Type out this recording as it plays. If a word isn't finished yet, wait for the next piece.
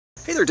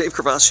Hey there, Dave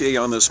Crevassier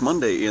on this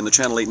Monday in the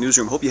Channel 8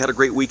 newsroom. Hope you had a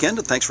great weekend,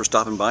 and thanks for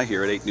stopping by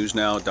here at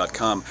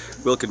 8newsnow.com.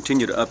 We'll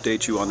continue to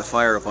update you on the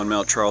fire up on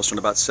Mount Charleston.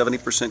 About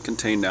 70%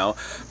 contained now.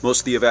 Most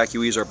of the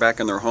evacuees are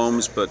back in their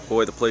homes, but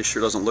boy, the place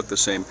sure doesn't look the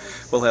same.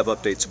 We'll have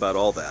updates about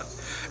all that.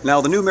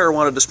 Now, the new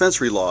marijuana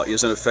dispensary law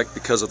is in effect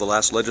because of the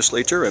last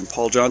legislature, and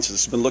Paul Joncich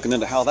has been looking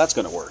into how that's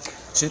going to work.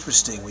 It's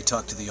interesting. We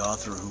talked to the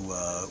author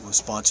who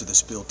sponsored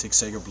this bill, Tick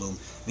Sagerbloom,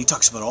 and he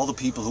talks about all the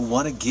people who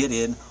want to get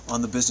in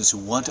on the business, who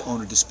want to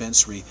own a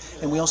dispensary,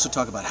 and we also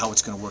talk about how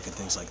it's going to work and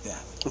things like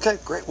that. Okay,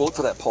 great. We'll look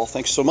for that, Paul.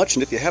 Thanks so much.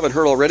 And if you haven't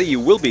heard already, you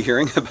will be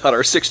hearing about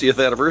our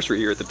 60th anniversary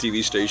here at the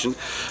TV station.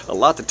 A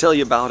lot to tell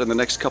you about in the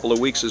next couple of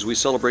weeks as we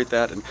celebrate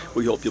that, and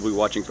we hope you'll be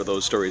watching for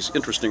those stories.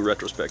 Interesting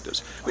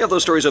retrospectives. We have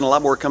those stories and a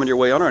lot more coming your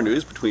way on our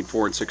news between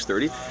 4 and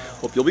 6:30.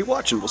 Hope you'll be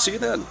watching. We'll see you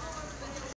then.